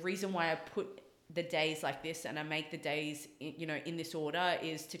 And the reason why I put the days like this and I make the days, in this order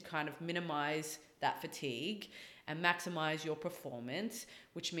is to kind of minimize that fatigue and maximize your performance,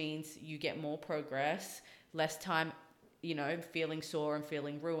 which means you get more progress, less time, feeling sore and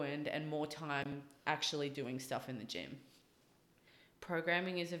feeling ruined, and more time actually doing stuff in the gym.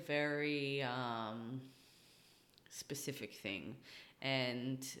 Programming is a very specific thing,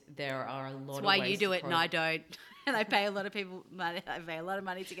 and there are a lot of ways. That's why you do it and I don't, and I pay a lot of people money. I pay a lot of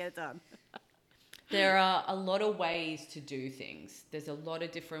money to get it done. There are a lot of ways to do things. There's a lot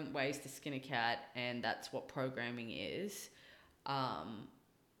of different ways to skin a cat, and that's what programming is.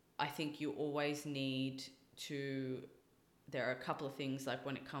 I think you always need to. There are a couple of things, like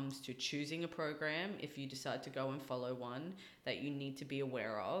when it comes to choosing a program, if you decide to go and follow one, that you need to be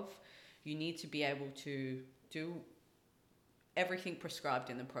aware of. You need to be able to do everything prescribed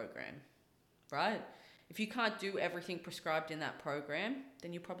in the program, right? If you can't do everything prescribed in that program,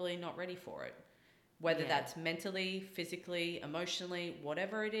 then you're probably not ready for it. Whether that's mentally, physically, emotionally,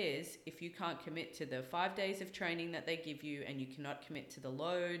 whatever it is, if you can't commit to the 5 days of training that they give you and you cannot commit to the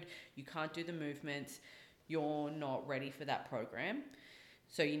load, you can't do the movements, you're not ready for that program.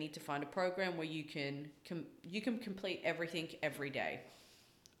 So you need to find a program where you can complete everything every day.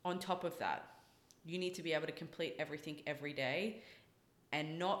 On top of that, you need to be able to complete everything every day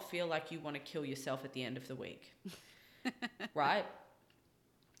and not feel like you want to kill yourself at the end of the week. Right?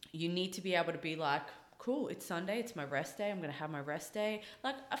 You need to be able to be like, cool, it's Sunday, it's my rest day, I'm going to have my rest day.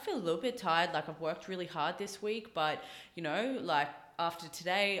 Like, I feel a little bit tired, like I've worked really hard this week, but, like after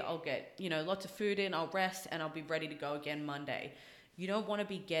today, I'll get, lots of food in, I'll rest, and I'll be ready to go again Monday. You don't want to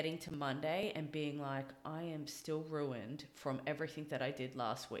be getting to Monday and being like, I am still ruined from everything that I did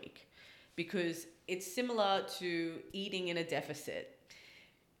last week. Because it's similar to eating in a deficit.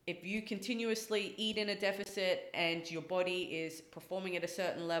 If you continuously eat in a deficit and your body is performing at a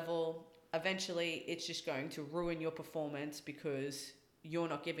certain level, eventually it's just going to ruin your performance because you're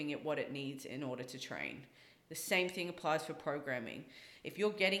not giving it what it needs in order to train. The same thing applies for programming. If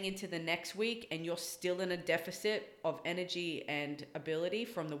you're getting into the next week and you're still in a deficit of energy and ability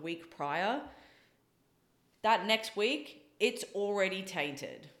from the week prior, that next week, it's already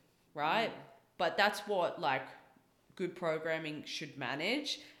tainted, right? But that's what good programming should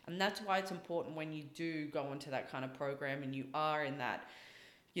manage. And that's why it's important when you do go into that kind of program and you are in that,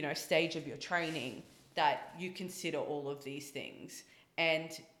 stage of your training, that you consider all of these things. And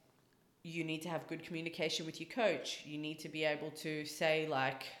you need to have good communication with your coach. You need to be able to say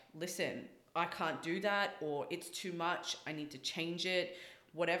listen, I can't do that, or it's too much, I need to change it,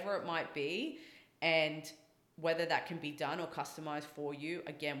 whatever it might be. And whether that can be done or customized for you,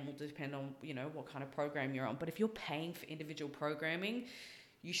 again, will depend on, what kind of program you're on. But if you're paying for individual programming,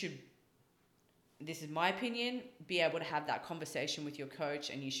 you should, this is my opinion, be able to have that conversation with your coach,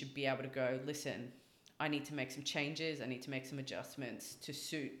 and you should be able to go, listen, I need to make some changes. I need to make some adjustments to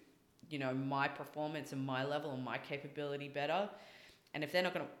suit, my performance and my level and my capability better. And if they're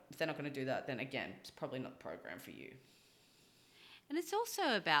not going to do that, then again, it's probably not the program for you. And it's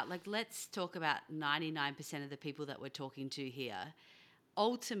also about, let's talk about 99% of the people that we're talking to here.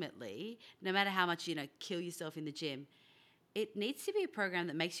 Ultimately, no matter how much, kill yourself in the gym, it needs to be a program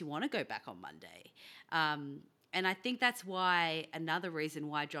that makes you want to go back on Monday. And I think that's why, another reason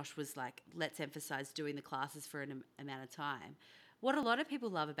why Josh was like, let's emphasize doing the classes for an amount of time. What a lot of people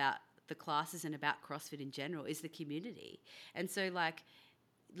love about the classes and about CrossFit in general is the community. And so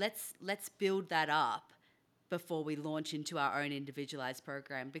let's build that up before we launch into our own individualized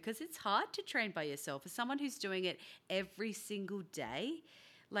program, because it's hard to train by yourself. As someone who's doing it every single day,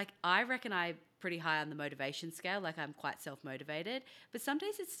 I reckon I'm pretty high on the motivation scale. I'm quite self-motivated, but some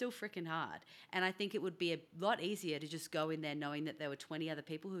days it's still freaking hard. And I think it would be a lot easier to just go in there knowing that there were 20 other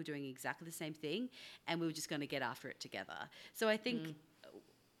people who were doing exactly the same thing, and we were just going to get after it together. So I think,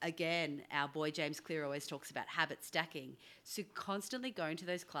 again, our boy James Clear always talks about habit stacking. So constantly going to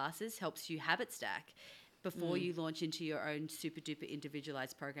those classes helps you habit stack before you launch into your own super duper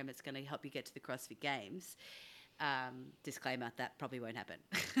individualized program that's going to help you get to the CrossFit Games. Disclaimer, that probably won't happen.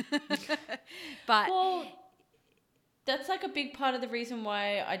 But that's a big part of the reason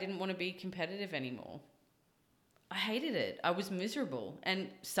why I didn't want to be competitive anymore. I hated it. I was miserable. And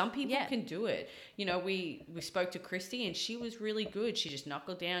some people can do it. We spoke to Christy, and she was really good. She just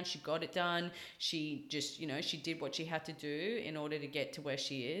knuckled down. She got it done. She just, she did what she had to do in order to get to where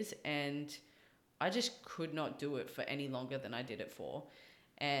she is. And I just could not do it for any longer than I did it for.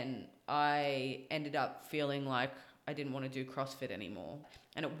 And I ended up feeling like I didn't want to do CrossFit anymore.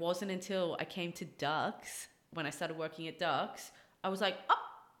 And it wasn't until I came to Ducks, when I started working at Ducks, I was like, oh,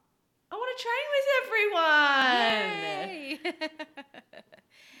 I want to train with everyone.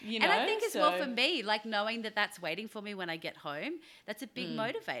 Yay. And I think as well for me, like knowing that that's waiting for me when I get home, that's a big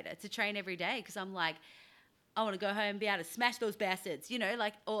motivator to train every day, because I'm like, I want to go home and be able to smash those bastards,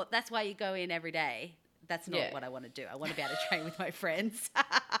 like, or that's why you go in every day. That's not what I want to do. I want to be able to train with my friends.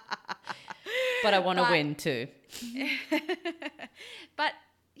 But I want to win too. But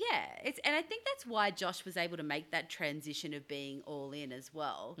yeah, and I think that's why Josh was able to make that transition of being all in as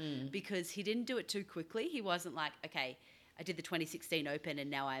well, because he didn't do it too quickly. He wasn't like, okay, I did the 2016 Open and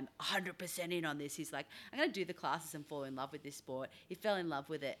now I'm 100% in on this. He's like, I'm going to do the classes and fall in love with this sport. He fell in love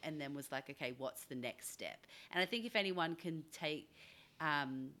with it and then was like, okay, what's the next step? And I think if anyone can take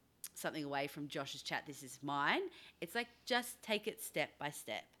something away from Josh's chat, this is mine. It's like, just take it step by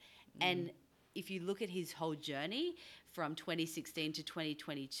step. And if you look at his whole journey from 2016 to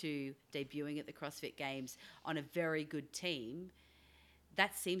 2022, debuting at the CrossFit Games on a very good team,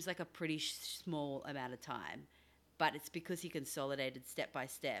 that seems like a pretty small amount of time. But it's because he consolidated step by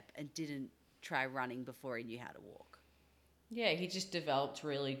step and didn't try running before he knew how to walk. Yeah, he just developed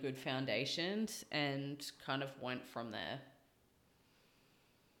really good foundations and kind of went from there.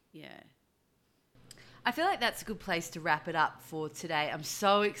 Yeah. I feel like that's a good place to wrap it up for today. I'm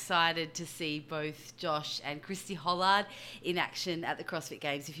so excited to see both Josh and Christy Hollard in action at the CrossFit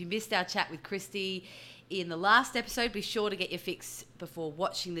Games. If you missed our chat with Christy in the last episode, be sure to get your fix before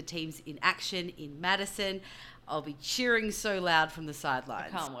watching the teams in action in Madison. I'll be cheering so loud from the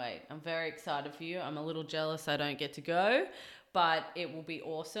sidelines. I can't wait. I'm very excited for you. I'm a little jealous I don't get to go, but it will be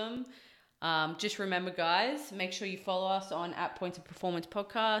awesome. Just remember, guys, make sure you follow us on @Points of Performance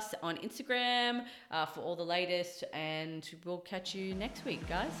Podcast on Instagram for all the latest, and we'll catch you next week,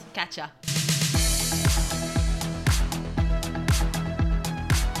 guys. Catch ya.